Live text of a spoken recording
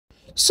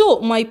So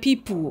my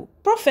people,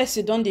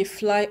 prophecy don dey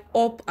fly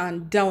up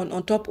and down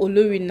on top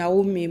Olori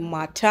Naomi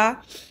matter.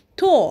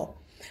 Tour.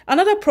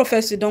 Another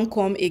prophecy don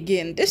come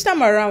again. This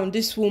time around,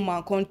 this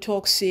woman come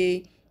talk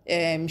say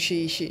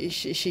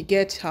she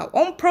get her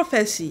own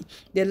prophecy.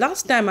 The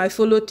last time I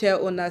follow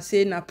tell una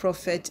say na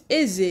prophet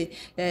Eze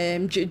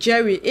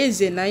Jerry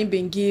Eze na him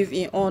been give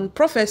him own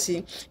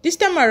prophecy. This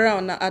time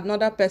around na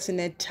another person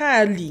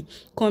entirely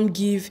come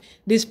give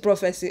this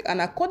prophecy,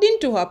 and according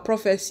to her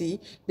prophecy,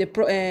 the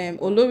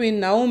Olori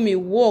Naomi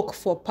work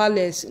for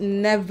palace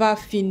never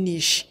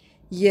finish.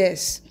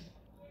 Yes.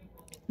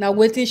 Now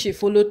wetin she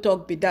follow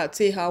talk be that,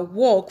 say her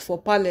work for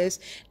palace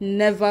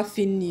never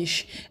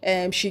finish.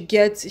 She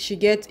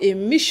get a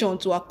mission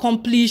to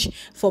accomplish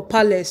for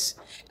palace,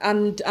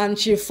 and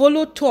she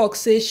follow talk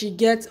say she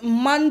get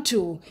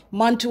mantle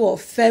of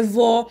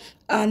favor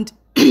and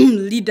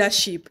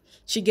leadership.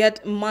 She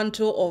get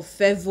mantle of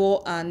favor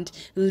and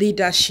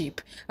leadership,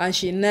 and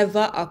she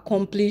never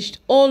accomplished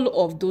all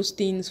of those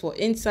things for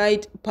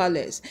inside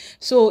palace.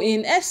 So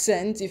in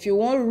essence, if you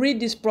want to read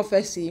this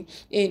prophecy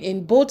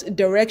in both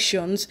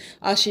directions,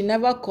 as she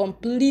never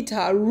complete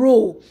her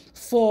role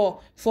for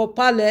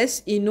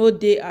palace, e no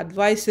dey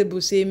advisable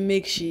say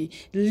make she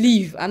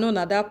leave. I know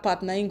na that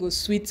part na im go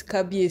sweet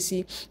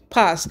Kabiyesi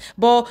pass,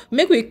 but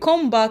make we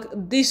come back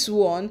this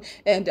one.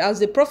 And as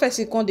the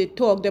prophecy come dey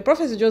talk, the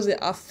prophecy just dey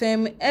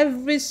affirm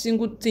every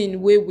single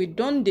thing wey we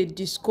don dey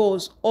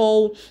discuss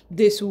all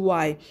this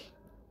while.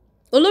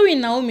 Olori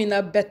Naomi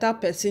na better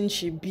person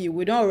she be.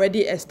 We don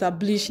already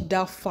establish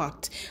that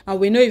fact, and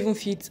we no even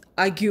fit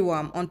argue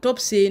am on top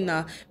say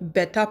na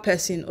better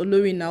person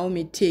Olori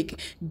Naomi take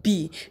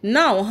be.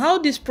 Now, how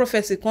this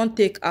prophecy can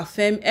take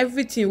affirm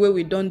everything wey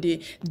we don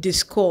dey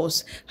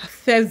discuss?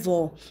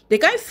 Favor, the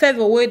kind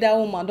favor wey that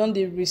woman don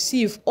dey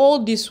receive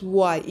all this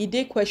while, e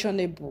dey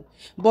questionable.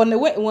 But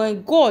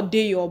when God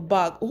dey your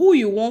back, who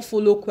you wan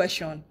follow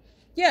question?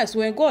 Yes,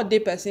 when God dey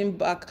person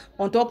back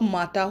on top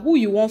matter, who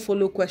you wan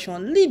follow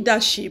question?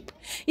 Leadership.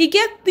 E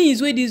get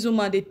things wey this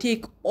woman dey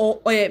take or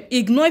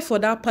ignore for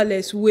that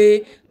palace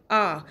wey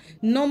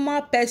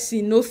normal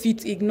person no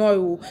fit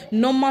ignore.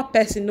 Normal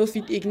person no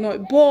fit ignore,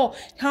 but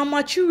her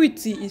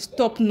maturity is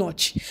top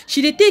notch.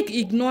 She dey take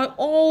ignore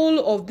all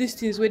of these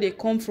things wey dey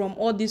come from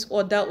all these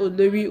other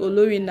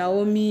Olori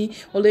Naomi,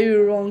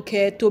 Olori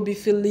Ronke, Tobi,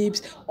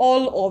 Phillips,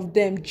 all of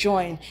them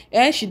join,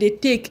 and she dey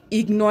take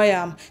ignore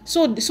am.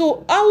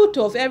 So out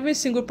of every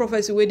single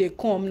prophecy wey dey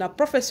come, na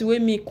prophecy wey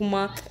me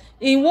kuma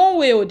in one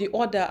way or the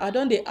other I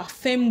don dey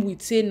affirm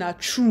with say na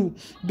true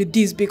be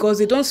this, because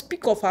they don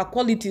speak of her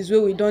qualities wey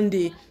we don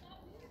dey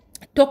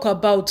talk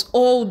about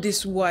all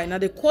this while. Now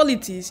the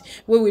qualities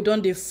wey we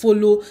don dey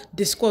follow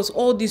discuss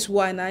all this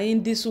while, na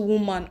in this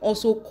woman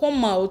also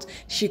come out,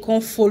 she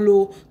come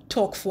follow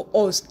talk for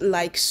us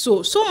like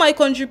so. So my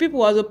country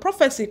people, as a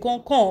prophecy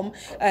can come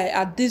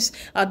at this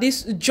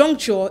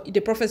juncture, the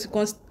prophecy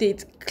can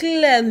state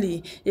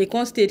clearly,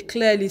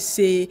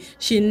 say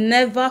she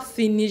never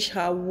finish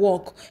her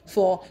work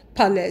for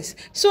palace.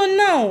 So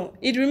now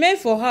it remain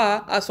for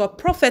her as a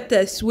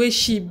prophetess where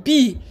she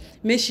be,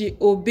 may she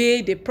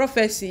obey the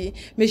prophecy,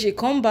 may she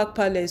come back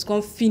palace,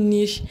 come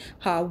finish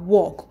her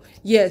work.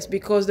 Yes,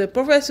 because the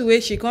prophecy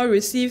wey she can't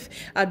receive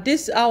at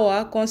this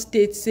hour can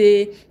state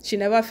say she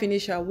never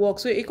finish her work.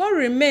 So it can't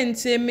remain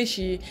say may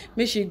she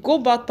go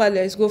back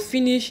palace, go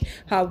finish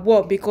her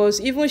work, because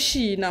even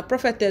she na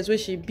prophetess where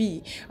she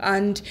be,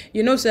 and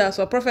you know, say as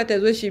a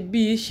prophetess where she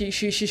be,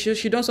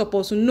 she don't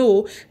supposed to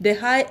know the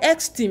high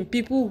esteem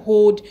people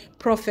hold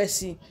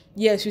prophecy.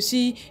 Yes, you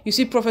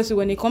see prophecy,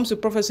 when it comes to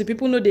prophecy,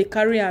 people know they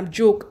carry am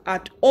joke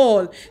at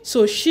all.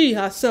 So she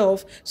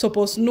herself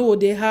supposed to know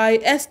the high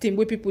esteem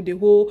where people they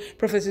hold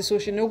prophecy, so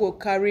she no go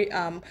carry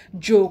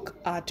joke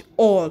at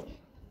all.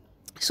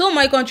 So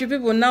my country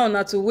people, now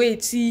na to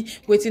wait see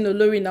wetin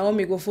Olori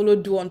Naomi go follow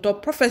do on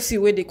top prophecy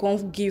where they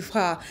can't give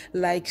her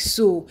like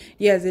so.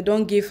 Yes, they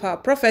don't give her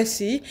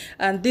prophecy,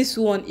 and this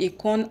one it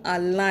can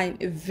align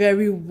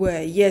very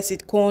well. Yes,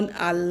 it can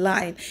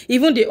align.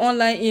 Even the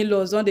online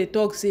in-laws don't they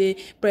talk say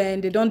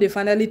they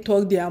finally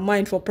talk their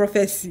mind for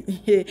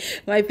prophecy.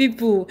 My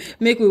people,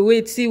 make we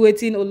wait see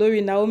wetin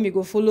Olori Naomi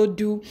go follow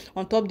do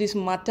on top this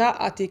matter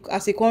as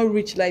it can't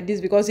reach like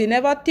this, because he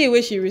never tell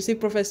where she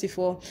received prophecy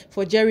for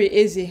Jerry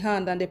Eze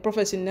hand, and the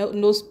prophecy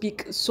no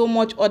speak so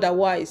much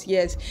otherwise.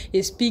 Yes,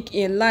 he speak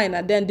in line,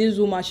 and then this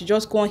woman, she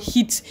just can't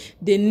hit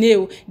the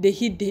nail, they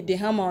hit the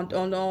hammer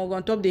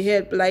on top the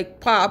head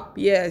like pap.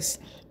 Yes,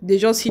 they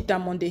just hit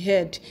them on the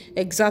head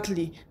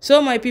exactly.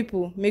 So my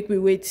people, make we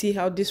wait see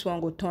how this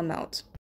one go turn out.